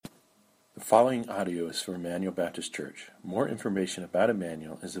The following audio is from Emmanuel Baptist Church. More information about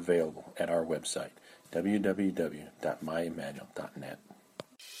Emmanuel is available at our website, www.myemmanuel.net.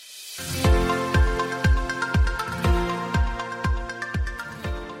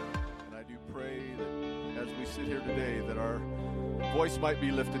 And I do pray that as we sit here today, that our voice might be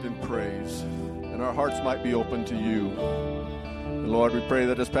lifted in praise and our hearts might be open to you. And Lord, we pray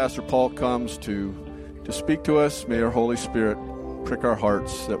that as Pastor Paul comes to speak to us, may our Holy Spirit prick our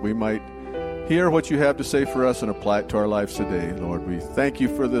hearts that we might hear what you have to say for us and apply it to our lives today. Lord, we thank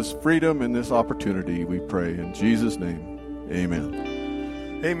you for this freedom and this opportunity, we pray. In Jesus' name,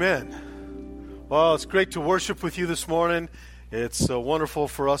 amen. Amen. Well, it's great to worship with you this morning. It's wonderful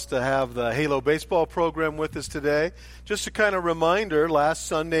for us to have the Halo baseball program with us today. Just a kind of reminder, last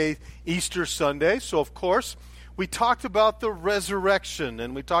Sunday, Easter Sunday, so of course, we talked about the resurrection,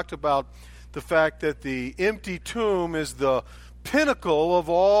 and we talked about the fact that the empty tomb is the pinnacle of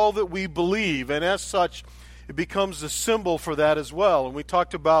all that we believe, and as such it becomes a symbol for that as well. And we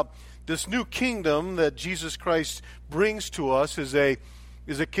talked about this new kingdom that Jesus Christ brings to us is a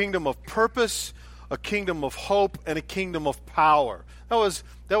kingdom of purpose, a kingdom of hope, and a kingdom of power. That was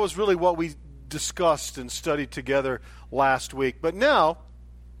really what we discussed and studied together last week. But now,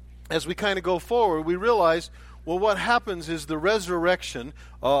 as we kind of go forward, we realize, well, what happens is the resurrection,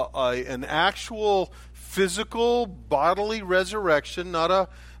 an actual physical, bodily resurrection, not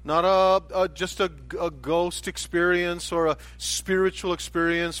just a ghost experience or a spiritual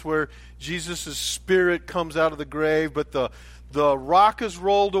experience where Jesus' spirit comes out of the grave, but the rock is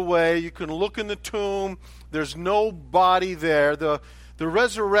rolled away. You can look in the tomb. There's no body there. The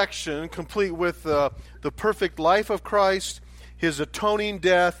resurrection, complete with the perfect life of Christ, his atoning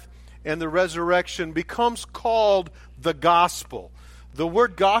death, and the resurrection, becomes called the gospel. The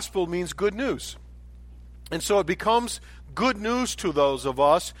word gospel means good news. And so it becomes good news to those of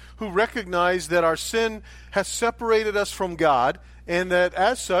us who recognize that our sin has separated us from God, and that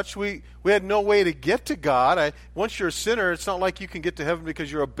as such we had no way to get to God. Once you're a sinner, it's not like you can get to heaven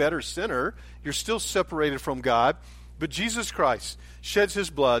because you're a better sinner. You're still separated from God. But Jesus Christ sheds his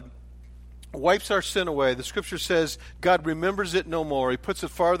blood, wipes our sin away. The scripture says God remembers it no more. He puts it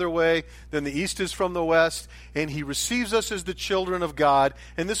farther away than the east is from the west, and he receives us as the children of God.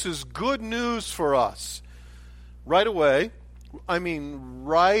 And this is good news for us. Right away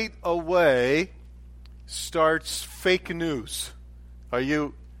starts fake news. Are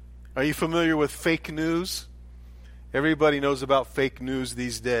you familiar with fake news? Everybody knows about fake news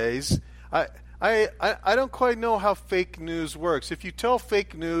these days. I don't quite know how fake news works. If you tell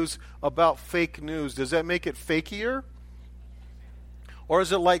fake news about fake news, does that make it fakier? Or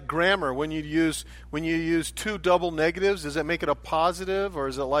is it like grammar? When you use two double negatives, does that make it a positive? Or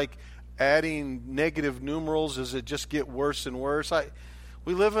is it like adding negative numerals? Does it just get worse and worse?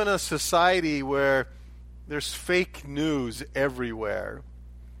 We live in a society where there's fake news everywhere.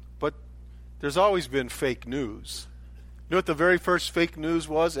 But there's always been fake news. You know what the very first fake news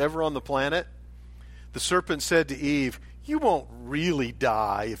was ever on the planet? The serpent said to Eve, "You won't really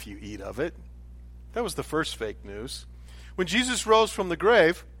die if you eat of it." That was the first fake news. When Jesus rose from the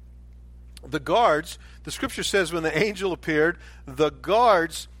grave, the guards, the scripture says when the angel appeared, the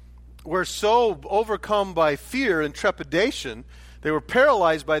guards were so overcome by fear and trepidation, they were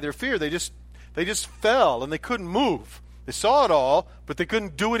paralyzed by their fear. They just fell and they couldn't move. They saw it all, but they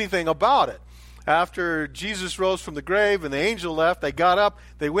couldn't do anything about it. After Jesus rose from the grave and the angel left, they got up,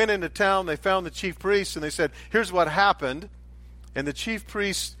 they went into town, they found the chief priests, and they said, "Here's what happened." And the chief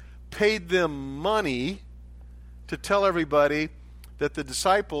priests paid them money to tell everybody that the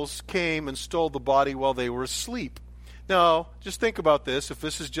disciples came and stole the body while they were asleep. Now, just think about this.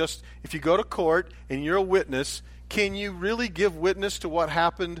 If you go to court and you're a witness, can you really give witness to what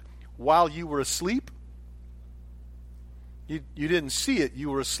happened while you were asleep? You didn't see it, you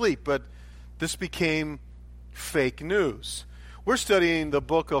were asleep, but this became fake news. We're studying the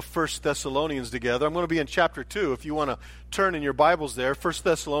book of 1 Thessalonians together. I'm going to be in chapter 2 if you want to turn in your Bibles there. 1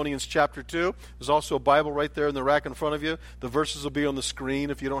 Thessalonians chapter 2. There's also a Bible right there in the rack in front of you. The verses will be on the screen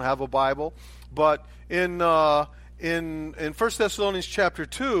if you don't have a Bible. But in 1 Thessalonians chapter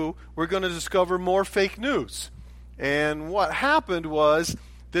 2, we're going to discover more fake news. And what happened was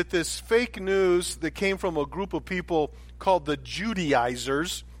that this fake news that came from a group of people called the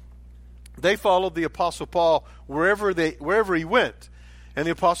Judaizers, they followed the Apostle Paul wherever he went. And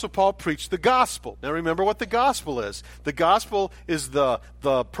the Apostle Paul preached the gospel. Now remember what the gospel is. The gospel is the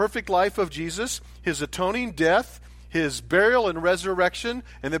perfect life of Jesus, his atoning death, his burial and resurrection,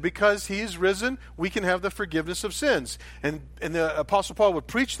 and that because he is risen, we can have the forgiveness of sins. And the Apostle Paul would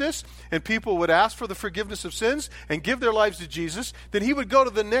preach this, and people would ask for the forgiveness of sins and give their lives to Jesus. Then he would go to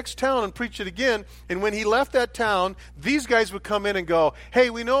the next town and preach it again. And when he left that town, these guys would come in and go, hey,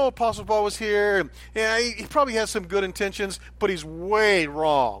 we know Apostle Paul was here. Yeah, he probably has some good intentions, but he's way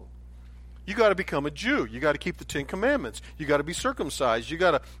wrong. You got to become a Jew. You got to keep the 10 Commandments. You got to be circumcised. You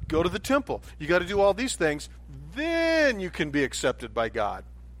got to go to the temple. You got to do all these things. Then you can be accepted by God.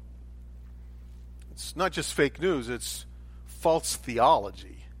 It's not just fake news. It's false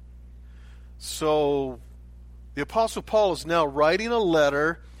theology. So the Apostle Paul is now writing a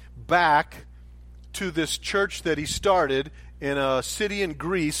letter back to this church that he started in a city in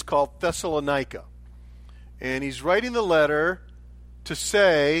Greece called Thessalonica. And he's writing the letter to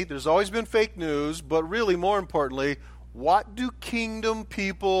say, there's always been fake news, but really, more importantly, what do kingdom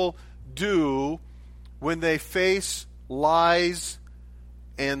people do when they face lies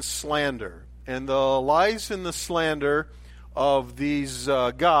and slander? And the lies and the slander of these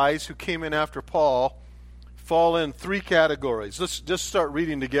guys who came in after Paul fall in 3 categories. Let's just start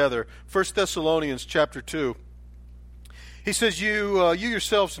reading together. 1 Thessalonians chapter 2. He says, You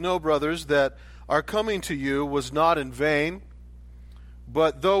yourselves know, brothers, that our coming to you was not in vain.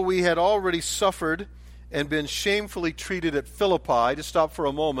 But though we had already suffered and been shamefully treated at Philippi, to stop for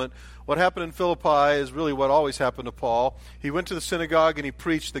a moment, what happened in Philippi is really what always happened to Paul. He went to the synagogue and he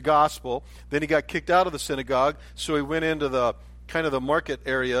preached the gospel. Then he got kicked out of the synagogue, so he went into the kind of the market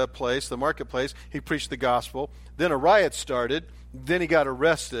area place, the marketplace. He preached the gospel. Then a riot started. Then he got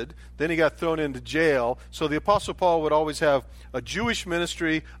arrested. Then he got thrown into jail. So the Apostle Paul would always have a Jewish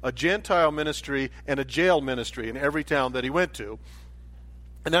ministry, a Gentile ministry, and a jail ministry in every town that he went to.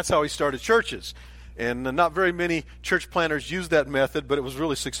 And that's how he started churches. And not very many church planters used that method, but it was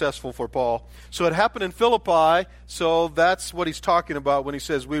really successful for Paul. So it happened in Philippi, so that's what he's talking about when he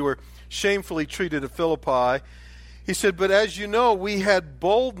says we were shamefully treated at Philippi. He said, but as you know, we had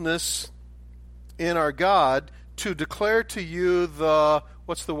boldness in our God to declare to you the,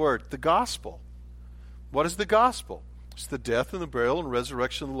 what's the word? The gospel. What is the gospel? It's the death and the burial and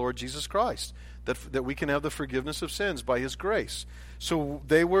resurrection of the Lord Jesus Christ. That we can have the forgiveness of sins by His grace. So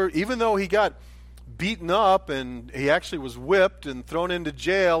they were, even though he got beaten up and he actually was whipped and thrown into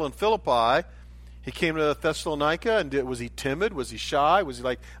jail in Philippi, he came to Thessalonica, and was he timid? Was he shy? Was he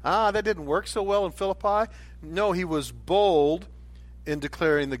like, that didn't work so well in Philippi? No, he was bold in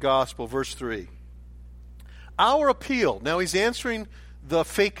declaring the gospel. Verse 3. Our appeal, now he's answering the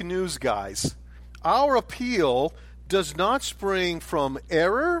fake news guys. Our appeal does not spring from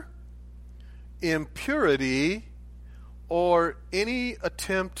error, impurity, or any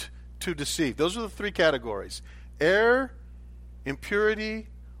attempt to deceive. Those are the 3 categories. Error, impurity,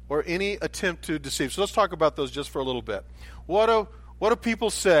 or any attempt to deceive. So let's talk about those just for a little bit. What do people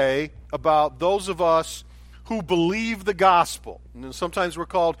say about those of us who believe the gospel? And sometimes we're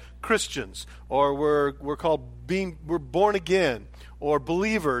called Christians, or we're called we're born again, or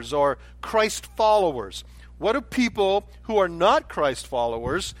believers, or Christ followers. What do people who are not Christ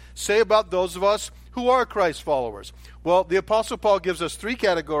followers say about those of us who are Christ followers? Well, the Apostle Paul gives us 3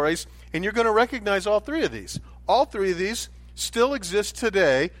 categories, and you're going to recognize all 3 of these. All 3 of these still exist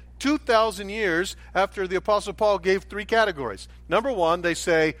today, 2,000 years after the Apostle Paul gave 3 categories. Number 1, they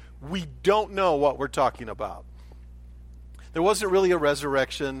say, we don't know what we're talking about. There wasn't really a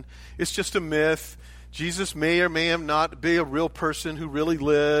resurrection. It's just a myth. Jesus may or may not be a real person who really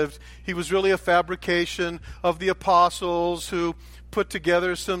lived. He was really a fabrication of the apostles who put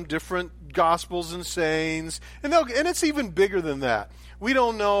together some different gospels and sayings. And it's even bigger than that. We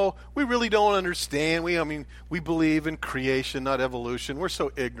don't know. We really don't understand. We believe in creation, not evolution. We're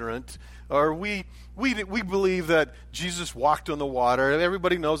so ignorant. Or we believe that Jesus walked on the water.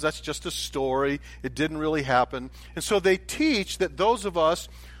 Everybody knows that's just a story. It didn't really happen. And so they teach that those of us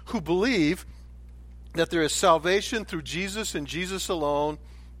who believe that there is salvation through Jesus and Jesus alone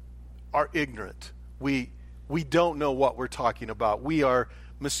are ignorant. We don't know what we're talking about. We are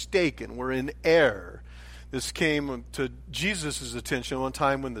mistaken. We're in error. This came to Jesus' attention one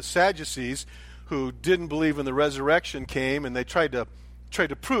time when the Sadducees, who didn't believe in the resurrection, came, and they tried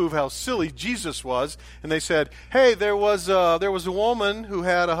to prove how silly Jesus was. And they said, hey, there was a woman who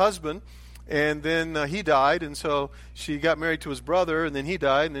had a husband, and then he died, and so she got married to his brother, and then he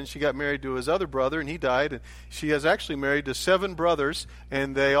died, and then she got married to his other brother, and he died, and she has actually married to 7 brothers,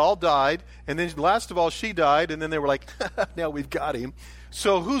 and they all died, and then last of all she died, and then they were like, now we've got him.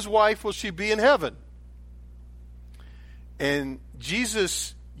 So whose wife will she be in heaven? And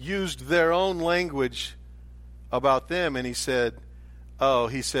Jesus used their own language about them, and he said,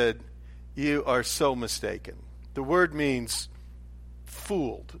 you are so mistaken. The word means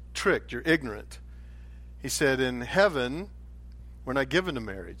fooled, tricked, you're ignorant. He said, in heaven, we're not given to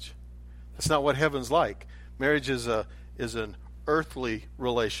marriage. That's not what heaven's like. Marriage is an earthly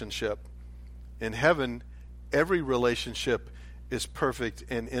relationship. In heaven, every relationship is perfect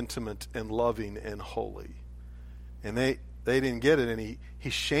and intimate and loving and holy. And they didn't get it, and he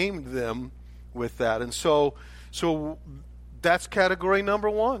shamed them with that. And so that's category number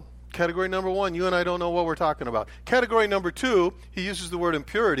one. Category number one, you and I don't know what we're talking about. Category number two, he uses the word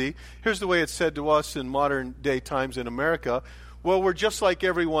impurity. Here's the way it's said to us in modern day times in America. Well, we're just like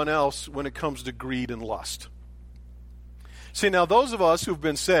everyone else when it comes to greed and lust. See, now those of us who've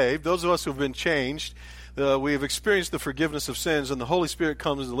been saved, those of us who've been changed, we have experienced the forgiveness of sins, and the Holy Spirit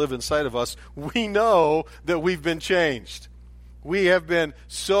comes to live inside of us, we know that we've been changed. We have been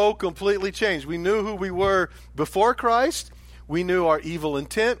so completely changed. We knew who we were before Christ. We knew our evil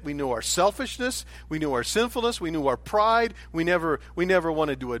intent. We knew our selfishness. We knew our sinfulness. We knew our pride. We never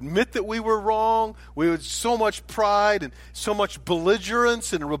wanted to admit that we were wrong. We had so much pride and so much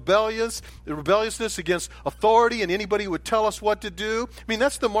belligerence and rebelliousness against authority and anybody who would tell us what to do. I mean,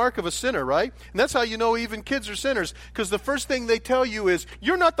 that's the mark of a sinner, right? And that's how you know even kids are sinners, because the first thing they tell you is,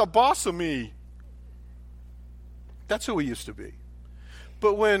 you're not the boss of me. That's who we used to be.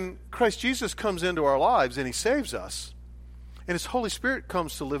 But when Christ Jesus comes into our lives and he saves us, and his Holy Spirit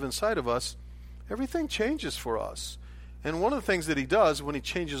comes to live inside of us, everything changes for us. And one of the things that he does when he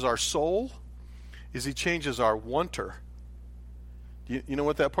changes our soul is he changes our wanter. You know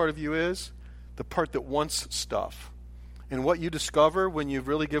what that part of you is? The part that wants stuff. And what you discover when you've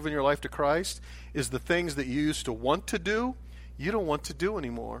really given your life to Christ is the things that you used to want to do, you don't want to do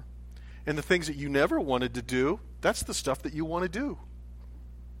anymore. And the things that you never wanted to do, that's the stuff that you want to do.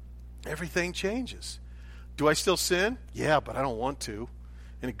 Everything changes. Do I still sin? Yeah, but I don't want to.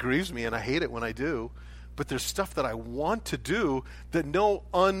 And it grieves me, and I hate it when I do. But there's stuff that I want to do that no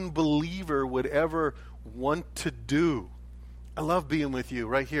unbeliever would ever want to do. I love being with you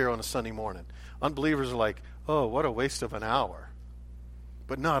right here on a Sunday morning. Unbelievers are like, oh, what a waste of an hour.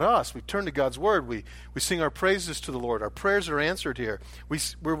 But not us. We turn to God's Word. We sing our praises to the Lord. Our prayers are answered here.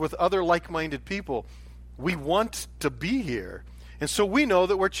 We're with other like-minded people. We want to be here. And so we know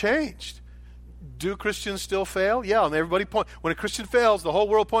that we're changed. Do Christians still fail? Yeah, and everybody when a Christian fails, the whole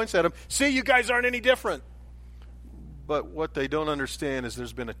world points at him. See, you guys aren't any different. But what they don't understand is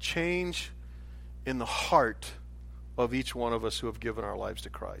there's been a change in the heart of each one of us who have given our lives to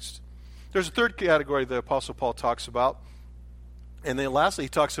Christ. There's a third category the Apostle Paul talks about. And then lastly, he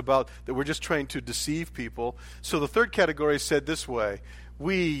talks about that we're just trying to deceive people. So the third category is said this way.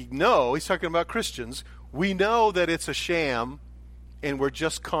 We know, he's talking about Christians, we know that it's a sham and we're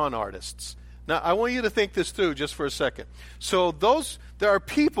just con artists. Now, I want you to think this through just for a second. So there are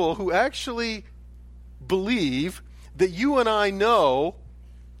people who actually believe that you and I know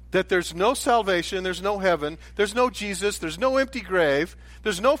that there's no salvation, there's no heaven, there's no Jesus, there's no empty grave,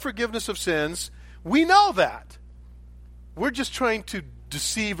 there's no forgiveness of sins. We know that. We're just trying to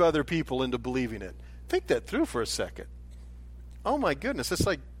deceive other people into believing it. Think that through for a second. Oh my goodness, it's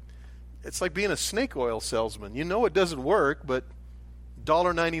like being a snake oil salesman. You know it doesn't work, but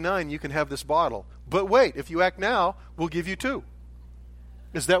 $1.99 you can have this bottle. But wait, if you act now, we'll give you 2.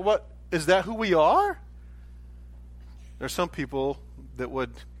 Is that who we are? There's some people that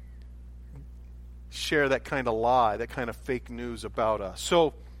would share that kind of lie, that kind of fake news about us.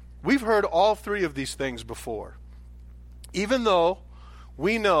 So we've heard all 3 of these things before. Even though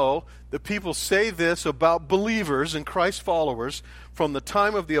we know that people say this about believers and Christ followers from the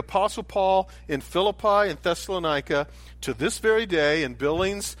time of the Apostle Paul in Philippi and Thessalonica to this very day in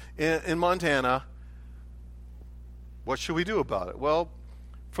Billings in Montana, what should we do about it? Well,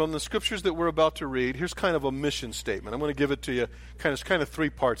 from the scriptures that we're about to read, here's kind of a mission statement. I'm going to give it to you, kind of 3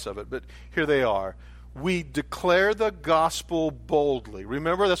 parts of it, but here they are. We declare the gospel boldly.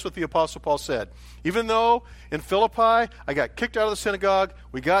 Remember, that's what the Apostle Paul said. Even though in Philippi, I got kicked out of the synagogue,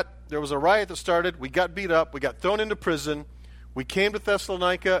 there was a riot that started, we got beat up, we got thrown into prison, we came to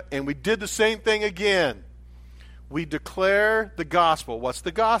Thessalonica, and we did the same thing again. We declare the gospel. What's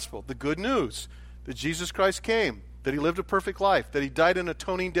the gospel? The good news that Jesus Christ came, that he lived a perfect life, that he died an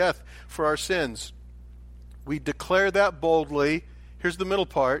atoning death for our sins. We declare that boldly. Here's the middle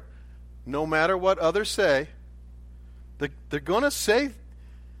part. No matter what others say, they're going to say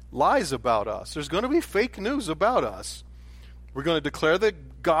lies about us. There's going to be fake news about us. We're going to declare the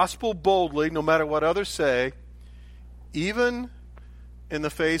gospel boldly, no matter what others say, even in the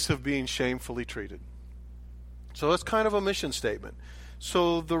face of being shamefully treated. So that's kind of a mission statement.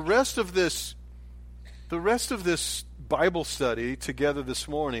 So the rest of this Bible study together this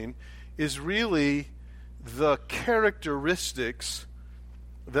morning is really the characteristics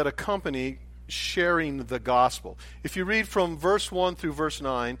that accompany sharing the gospel. If you read from verse 1 through verse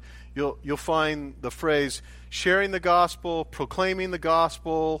 9, you'll find the phrase sharing the gospel, proclaiming the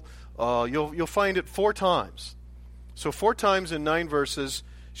gospel. You'll find it 4 times. So 4 times in 9 verses,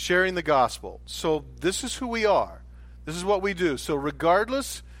 sharing the gospel. So this is who we are. This is what we do. So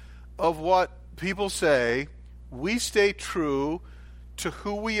regardless of what people say, we stay true to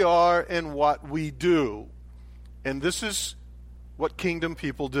who we are and what we do. And this is what kingdom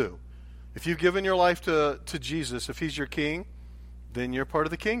people do. If you've given your life to Jesus, if he's your king, then you're part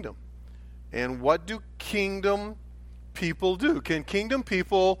of the kingdom. And what do kingdom people do? Can kingdom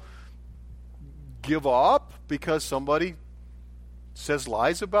people give up because somebody says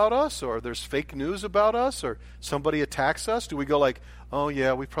lies about us, or there's fake news about us, or somebody attacks us? Do we go like, oh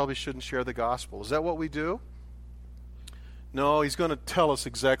yeah, we probably shouldn't share the gospel? Is that what we do? No, he's going to tell us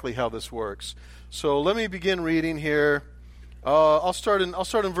exactly how this works. So let me begin reading here. I'll start in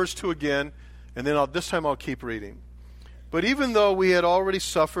verse 2 again, and then this time I'll keep reading. But even though we had already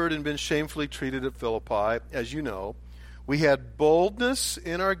suffered and been shamefully treated at Philippi, as you know, we had boldness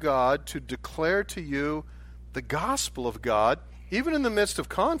in our God to declare to you the gospel of God, even in the midst of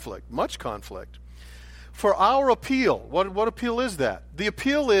conflict, much conflict. For our appeal, what appeal is that? The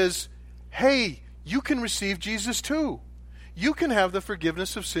appeal is, hey, you can receive Jesus too. You can have the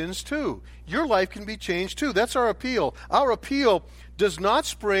forgiveness of sins too. Your life can be changed too. That's our appeal. Our appeal does not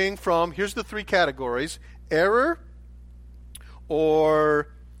spring from, here's the 3 categories, error or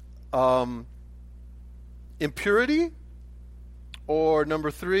impurity, or number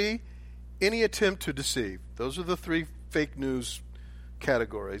 3, any attempt to deceive. Those are the 3 fake news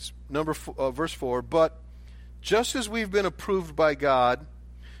categories. Verse 4, but just as we've been approved by God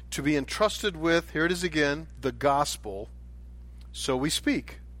to be entrusted with, here it is again, the gospel, so we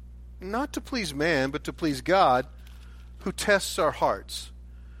speak, not to please man, but to please God, who tests our hearts.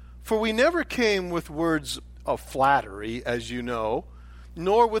 For we never came with words of flattery, as you know,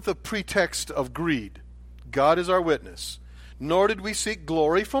 nor with a pretext of greed. God is our witness. Nor did we seek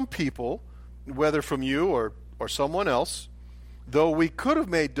glory from people, whether from you or someone else, though we could have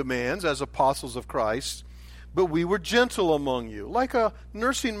made demands as apostles of Christ, but we were gentle among you, like a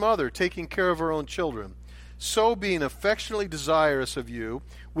nursing mother taking care of her own children. So, being affectionately desirous of you,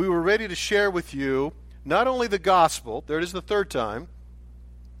 we were ready to share with you not only the gospel, there it is the 3rd time,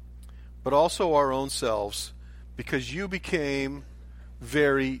 but also our own selves, because you became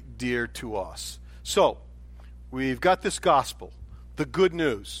very dear to us. So, we've got this gospel, the good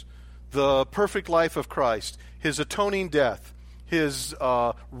news, the perfect life of Christ, his atoning death, his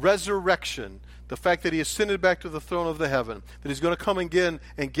resurrection, the fact that he ascended back to the throne of the heaven, that he's going to come again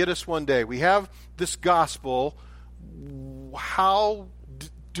and get us one day. We have this gospel. How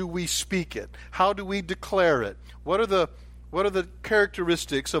do we speak it? How do we declare it? What are the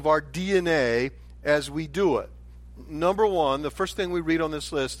characteristics of our DNA as we do it? Number 1, the first thing we read on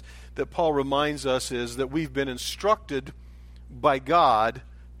this list that Paul reminds us is that we've been instructed by God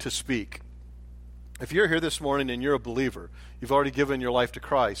to speak. If you're here this morning and you're a believer, you've already given your life to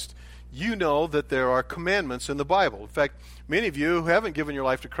Christ, you know that there are commandments in the Bible. In fact, many of you who haven't given your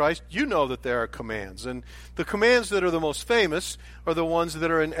life to Christ, you know that there are commands. And the commands that are the most famous are the ones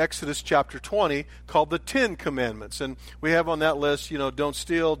that are in Exodus chapter 20 called the 10 Commandments. And we have on that list, don't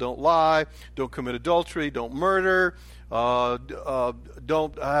steal, don't lie, don't commit adultery, don't murder,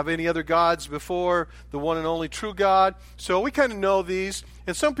 don't have any other gods before the one and only true God. So we kind of know these.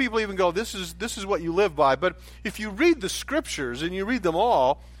 And some people even go, this is what you live by. But if you read the scriptures and you read them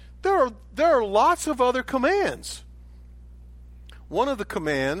all, there are lots of other commands. One of the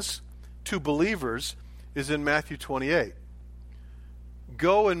commands to believers is in Matthew 28.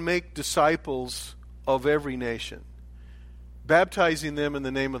 Go and make disciples of every nation, baptizing them in the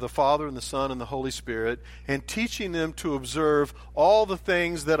name of the Father and the Son and the Holy Spirit, and teaching them to observe all the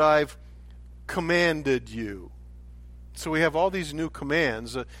things that I've commanded you. So we have all these new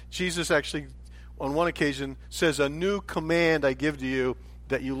commands. Jesus actually, on one occasion, says, a new command I give to you,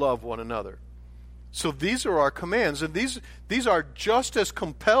 that you love one another. So these are our commands, and these are just as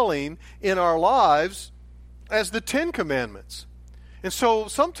compelling in our lives as the 10 Commandments. And so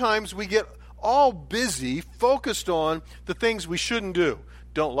sometimes we get all busy, focused on the things we shouldn't do.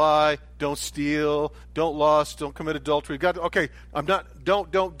 Don't lie, don't steal, don't lust, don't commit adultery. Don't.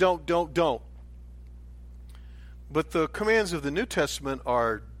 But the commands of the New Testament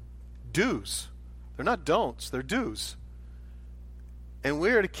are do's. They're not don'ts, they're do's. And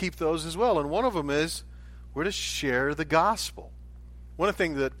we're to keep those as well. And one of them is we're to share the gospel. One of the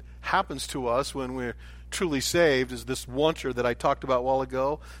things that happens to us when we're truly saved is this wanter that I talked about a while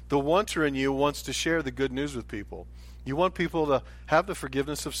ago. The wanter in you wants to share the good news with people. You want people to have the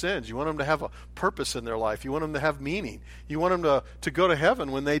forgiveness of sins. You want them to have a purpose in their life. You want them to have meaning. You want them to go to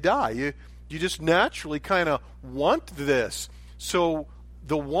heaven when they die. You just naturally kind of want this. So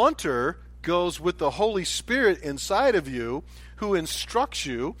the wanter goes with the Holy Spirit inside of you, who instructs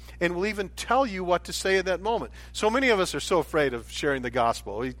you and will even tell you what to say at that moment. So many of us are so afraid of sharing the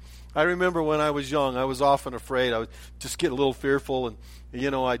gospel. I remember when I was young, I was often afraid. I would just get a little fearful, and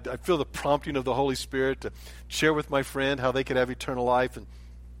I'd feel the prompting of the Holy Spirit to share with my friend how they could have eternal life, and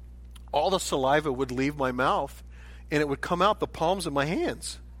all the saliva would leave my mouth, and it would come out the palms of my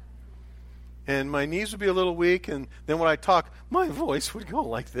hands. And my knees would be a little weak, and then when I talk, my voice would go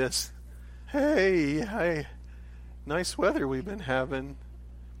like this. Hey, nice weather we've been having.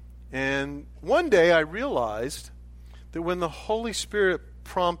 And one day I realized that when the Holy Spirit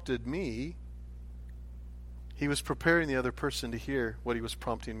prompted me, he was preparing the other person to hear what he was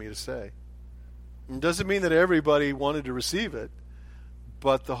prompting me to say. It doesn't mean that everybody wanted to receive it,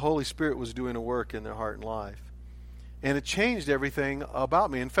 but the Holy Spirit was doing a work in their heart and life. And it changed everything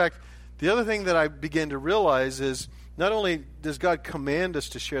about me. In fact, the other thing that I began to realize is not only does God command us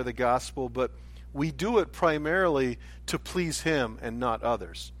to share the gospel, but we do it primarily to please him and not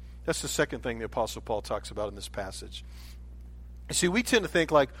others. That's the second thing the Apostle Paul talks about in this passage. You see, we tend to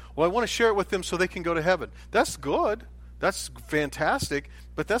think like, well, I want to share it with them so they can go to heaven. That's good. That's fantastic,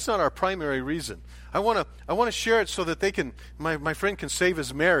 but that's not our primary reason. I want to share it so that they can, my friend can save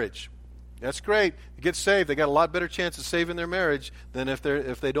his marriage. That's great. They get saved. They got a lot better chance of saving their marriage than if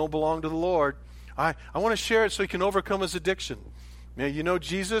they don't belong to the Lord. I want to share it so he can overcome his addiction. Now, you know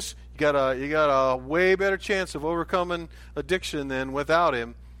Jesus, you got a way better chance of overcoming addiction than without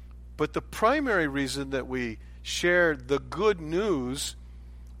him. But the primary reason that we share the good news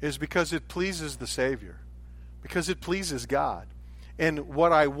is because it pleases the Savior, because it pleases God. And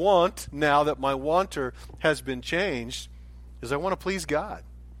what I want now that my wanter has been changed is I want to please God.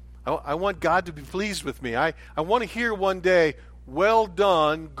 I want God to be pleased with me. I want to hear one day, well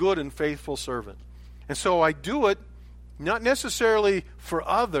done, good and faithful servant. And so I do it not necessarily for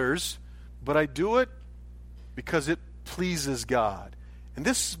others, but I do it because it pleases God. And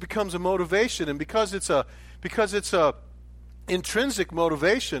this becomes a motivation, and because it's a intrinsic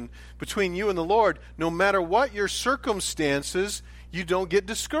motivation between you and the Lord, no matter what your circumstances, you don't get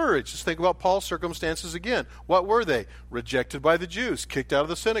discouraged. Just think about Paul's circumstances again. What were they? Rejected by the Jews, kicked out of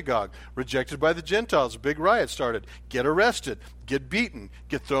the synagogue, rejected by the Gentiles, a big riot started, get arrested, get beaten,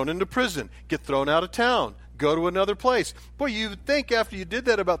 get thrown into prison, get thrown out of town, go to another place. Boy, you'd think after you did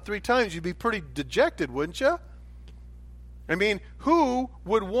that about 3 times, you'd be pretty dejected, wouldn't you? I mean, who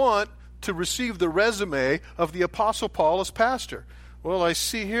would want to receive the resume of the Apostle Paul as pastor? Well, I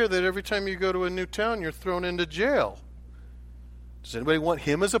see here that every time you go to a new town, you're thrown into jail. Does anybody want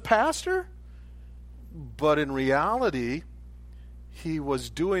him as a pastor? But in reality, he was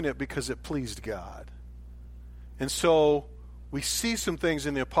doing it because it pleased God. And so we see some things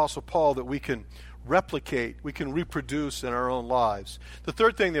in the Apostle Paul that we can replicate, we can reproduce in our own lives. The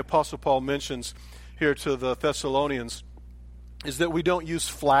third thing the Apostle Paul mentions here to the Thessalonians is that we don't use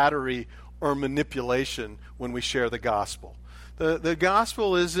flattery or manipulation when we share the gospel. The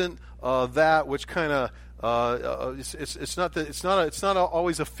gospel isn't that which kind of it's not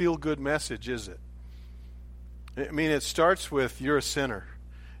always a feel-good message, is it? I mean, it starts with you're a sinner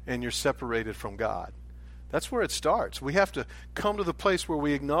and you're separated from God. That's where it starts. We have to come to the place where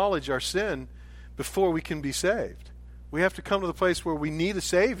we acknowledge our sin before we can be saved. We have to come to the place where we need a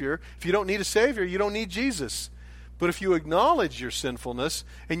Savior. If you don't need a Savior, you don't need Jesus. But if you acknowledge your sinfulness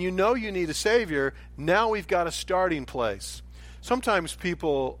and you know you need a Savior, now we've got a starting place. Sometimes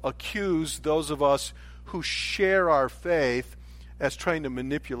people accuse those of us who share our faith as trying to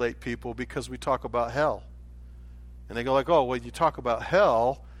manipulate people because we talk about hell. And they go like, oh, well, you talk about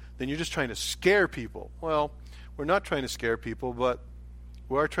hell, then you're just trying to scare people. Well, we're not trying to scare people, but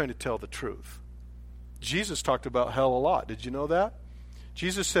we are trying to tell the truth. Jesus talked about hell a lot. Did you know that?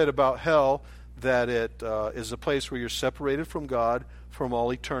 Jesus said about hell that it is a place where you're separated from God from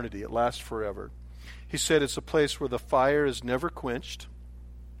all eternity. It lasts forever. He said it's a place where the fire is never quenched.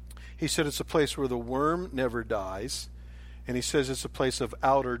 He said it's a place where the worm never dies. And he says it's a place of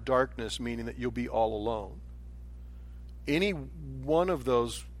outer darkness, meaning that you'll be all alone. Any one of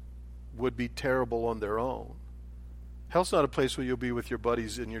those would be terrible on their own. Hell's not a place where you'll be with your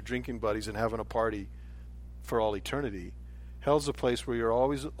buddies and your drinking buddies and having a party for all eternity. Hell's a place where you're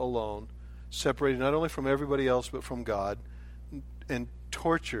always alone, separated not only from everybody else but from God, and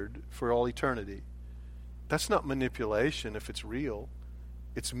tortured for all eternity. That's not manipulation if it's real.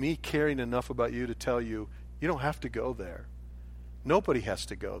 It's me caring enough about you to tell you, you don't have to go there. Nobody has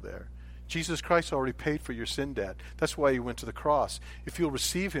to go there. Jesus Christ already paid for your sin debt. That's why he went to the cross. If you'll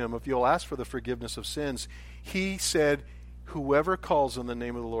receive him, if you'll ask for the forgiveness of sins, he said, whoever calls on the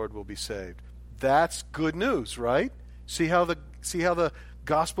name of the Lord will be saved. That's good news, right? See how the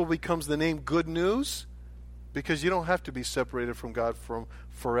gospel becomes the name good news? Because you don't have to be separated from God from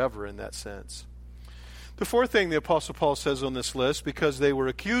forever in that sense. The fourth thing the Apostle Paul says on this list, because they were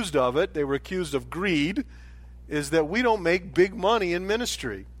accused of it, they were accused of greed, is that we don't make big money in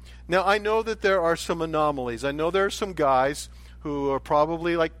ministry. Now, I know that there are some anomalies. I know there are some guys who are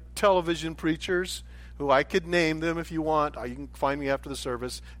probably like television preachers, who I could name them if you want. You can find me after the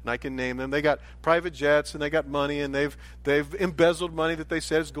service, and I can name them. They got private jets, and they got money, and they've embezzled money that they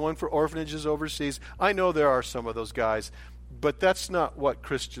said is going for orphanages overseas. I know there are some of those guys, but that's not what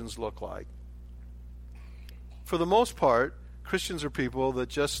Christians look like. For the most part, Christians are people that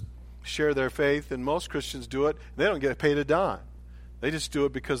just share their faith, and most Christians do it. They don't get paid a dime. They just do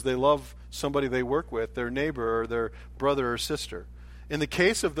it because they love somebody they work with, their neighbor or their brother or sister. In the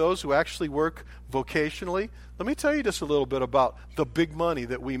case of those who actually work vocationally, let me tell you just a little bit about the big money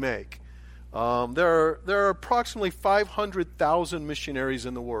that we make. There are approximately 500,000 missionaries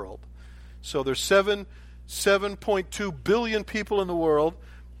in the world. So there's 7.2 billion people in the world.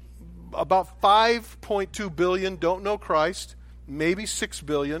 About 5.2 billion don't know Christ, maybe 6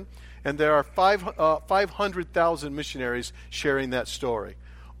 billion, and there are 500,000 missionaries sharing that story.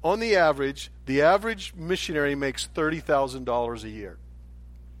 On the average missionary makes $30,000 a year.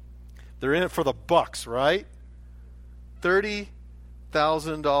 They're in it for the bucks, right?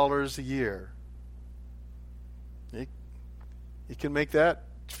 $30,000 a year. You can make that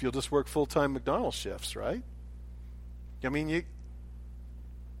if you'll just work full-time McDonald's shifts, right? I mean,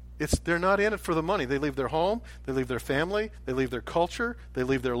 they're not in it for the money. They leave their home, they leave their family, they leave their culture, they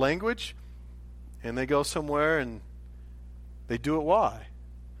leave their language, and they go somewhere and they do it. Why?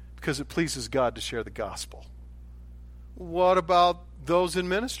 Because it pleases God to share the gospel. What about those in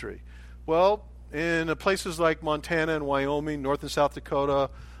ministry? Well, in places like Montana and Wyoming, North and South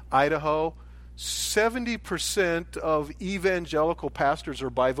Dakota, Idaho, 70% of evangelical pastors are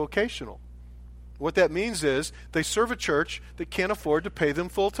bivocational. What that means is they serve a church that can't afford to pay them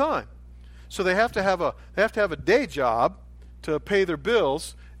full time. So they have to have a day job to pay their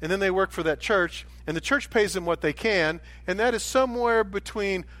bills, and then they work for that church, and the church pays them what they can, and that is somewhere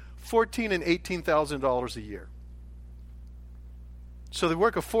between $14,000 and $18,000 a year. So they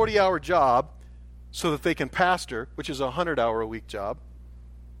work a 40-hour job so that they can pastor, which is a 100-hour-a-week job,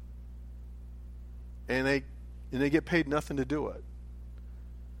 and they get paid nothing to do it.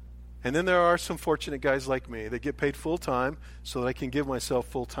 And then there are some fortunate guys like me that get paid full-time so that I can give myself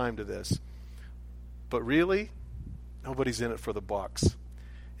full-time to this. But really, nobody's in it for the bucks.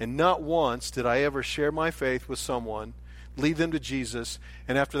 And not once did I ever share my faith with someone, lead them to Jesus,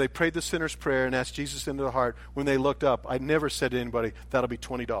 and after they prayed the sinner's prayer and asked Jesus into their heart, when they looked up, I never said to anybody, that'll be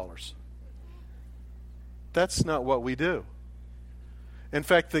 $20. That's not what we do. In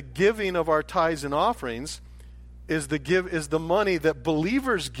fact, the giving of our tithes and offerings is the money that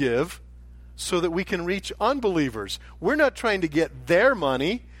believers give so that we can reach unbelievers. We're not trying to get their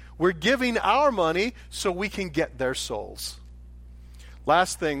money. We're giving our money so we can get their souls.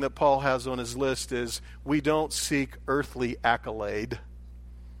 Last thing that Paul has on his list is we don't seek earthly accolade.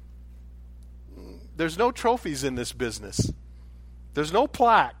 There's no trophies in this business. There's no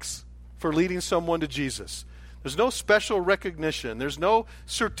plaques for leading someone to Jesus. There's no special recognition. There's no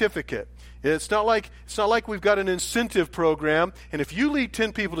certificate. It's not like we've got an incentive program, and if you lead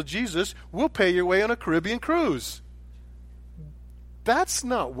 10 people to Jesus, we'll pay your way on a Caribbean cruise. That's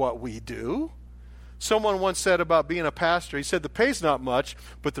not what we do. Someone once said about being a pastor, he said the pay's not much,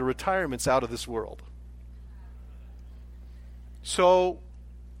 but the retirement's out of this world. So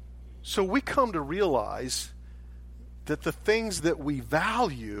we come to realize that the things that we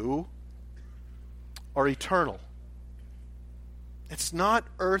value are eternal. It's not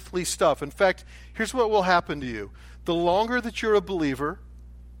earthly stuff. In fact, here's what will happen to you. The longer that you're a believer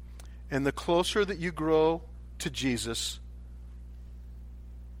and the closer that you grow to Jesus,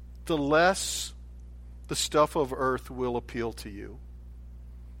 the less the stuff of earth will appeal to you.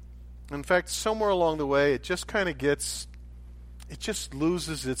 In fact, somewhere along the way, it just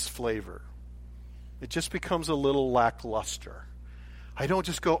loses its flavor. It just becomes a little lackluster. I don't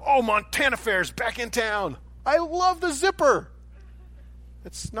just go, oh, Montana Fair's back in town. I love the zipper.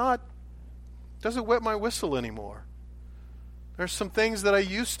 Doesn't wet my whistle anymore. There's some things that I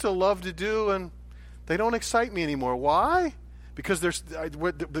used to love to do, and they don't excite me anymore. Why? Because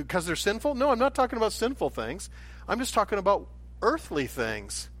they're sinful? No, I'm not talking about sinful things. I'm just talking about earthly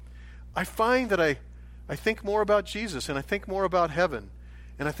things, I find that I think more about Jesus, and I think more about heaven,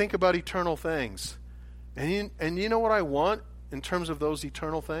 and I think about eternal things. And you know what I want in terms of those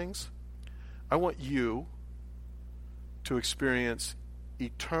eternal things? I want you to experience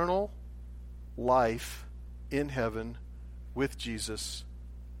eternal life in heaven with Jesus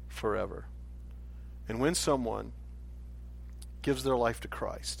forever. And when someone gives their life to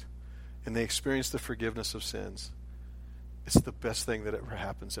Christ and they experience the forgiveness of sins, it's the best thing that ever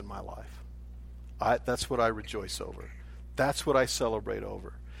happens in my life. That's what I rejoice over. That's what I celebrate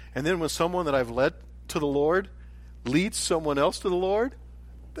over. And then when someone that I've led to the Lord leads someone else to the Lord,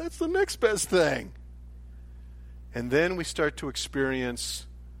 that's the next best thing. And then we start to experience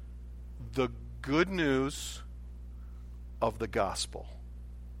the good news of the gospel.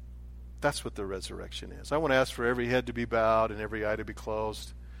 That's what the resurrection is. I want to ask for every head to be bowed and every eye to be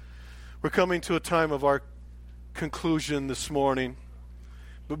closed. We're coming to a time of our conclusion this morning.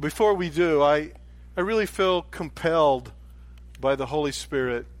 But before we do, I really feel compelled by the Holy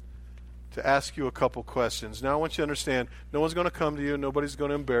Spirit to ask you a couple questions. Now I want you to understand, no one's going to come to you, nobody's going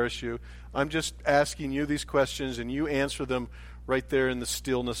to embarrass you. I'm just asking you these questions and you answer them right there in the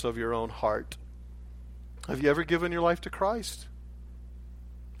stillness of your own heart. Have you ever given your life to Christ?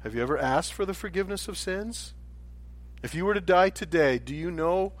 Have you ever asked for the forgiveness of sins? If you were to die today, do you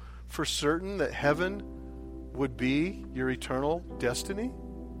know for certain that heaven would be your eternal destiny?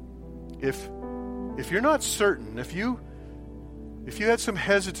 If you're not certain, if you had some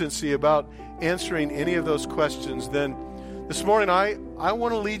hesitancy about answering any of those questions, then this morning I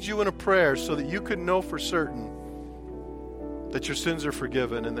want to lead you in a prayer so that you can know for certain that your sins are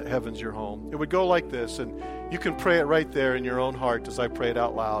forgiven and that heaven's your home. It would go like this, and you can pray it right there in your own heart as I pray it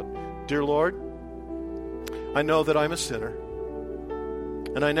out loud. Dear Lord, I know that I'm a sinner,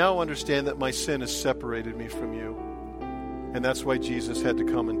 and I now understand that my sin has separated me from you, and that's why Jesus had to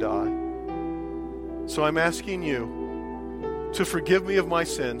come and die. So I'm asking you to forgive me of my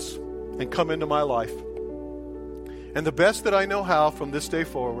sins and come into my life. And the best that I know how from this day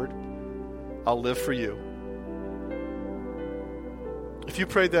forward, I'll live for you. If you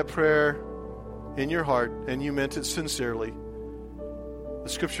prayed that prayer in your heart and you meant it sincerely, the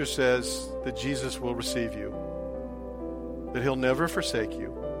Scripture says that Jesus will receive you, that He'll never forsake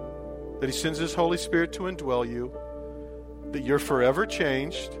you, that He sends His Holy Spirit to indwell you, that you're forever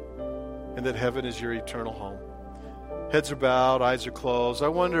changed, and that heaven is your eternal home. Heads are bowed, eyes are closed. I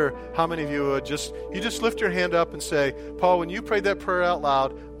wonder how many of you would just lift your hand up and say, Paul, when you prayed that prayer out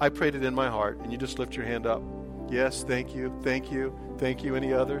loud, I prayed it in my heart. And you just lift your hand up. Yes, thank you, thank you, thank you.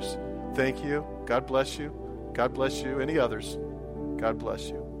 Any others? Thank you. God bless you. God bless you. Any others? God bless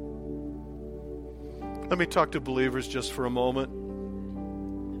you. Let me talk to believers just for a moment.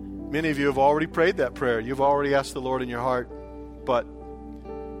 Many of you have already prayed that prayer. You've already asked the Lord in your heart, but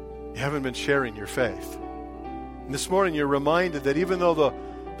you haven't been sharing your faith. And this morning you're reminded that even though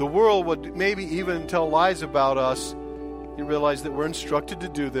the world would maybe even tell lies about us, you realize that we're instructed to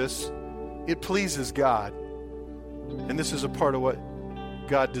do this. It pleases God. And this is a part of what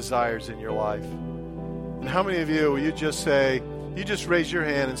God desires in your life. And how many of you, will you just raise your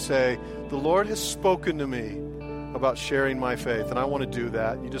hand and say, the Lord has spoken to me about sharing my faith, and I want to do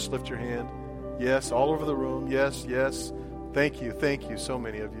that. You just lift your hand. Yes, all over the room. Yes, yes. Thank you, so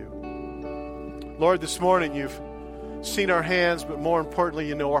many of you. Lord, this morning you've seen our hands, but more importantly,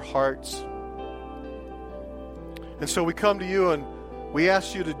 you know our hearts. And so we come to you and we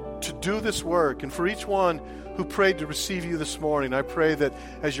ask you to do this work. And for each one who prayed to receive you this morning, I pray that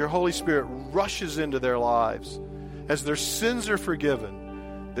as your Holy Spirit rushes into their lives, as their sins are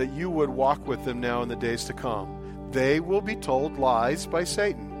forgiven, that you would walk with them now in the days to come. They will be told lies by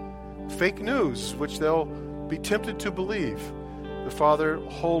Satan, fake news, which they'll be tempted to believe. But Father,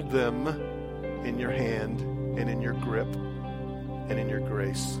 hold them in your hand and in your grip and in your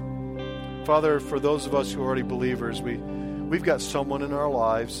grace. Father, for those of us who are already believers, we've got someone in our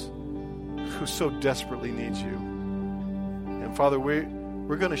lives who so desperately needs you. And Father, we're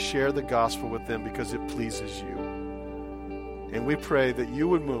going to share the gospel with them because it pleases you. And we pray that you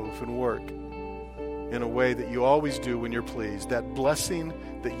would move and work in a way that you always do when you're pleased. That blessing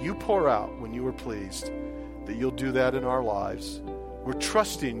that you pour out when you are pleased, that you'll do that in our lives. We're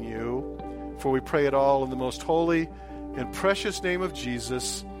trusting you, for we pray it all in the most holy and precious name of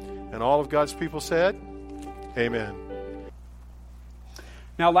Jesus. And all of God's people said, amen.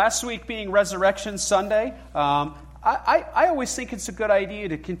 Now, last week being Resurrection Sunday, I always think it's a good idea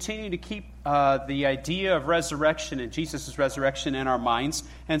to continue to keep the idea of resurrection and Jesus' resurrection in our minds.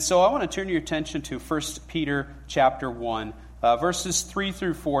 And so I want to turn your attention to 1 Peter chapter 1. Verses 3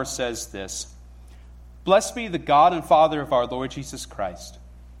 through 4 says this: Blessed be the God and Father of our Lord Jesus Christ.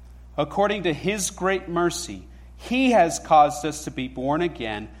 According to his great mercy, he has caused us to be born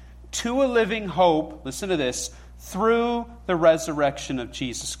again to a living hope, listen to this, through the resurrection of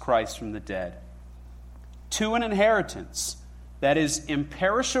Jesus Christ from the dead, to an inheritance that is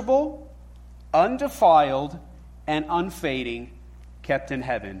imperishable, undefiled, and unfading, kept in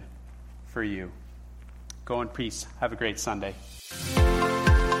heaven for you. Go in peace. Have a great Sunday.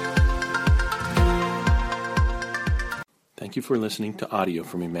 Thank you for listening to audio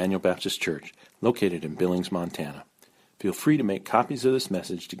from Emmanuel Baptist Church, located in Billings, Montana. Feel free to make copies of this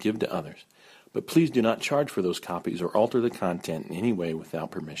message to give to others, but please do not charge for those copies or alter the content in any way without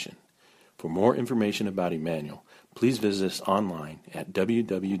permission. For more information about Emmanuel, please visit us online at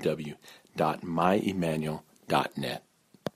www.myemmanuel.net.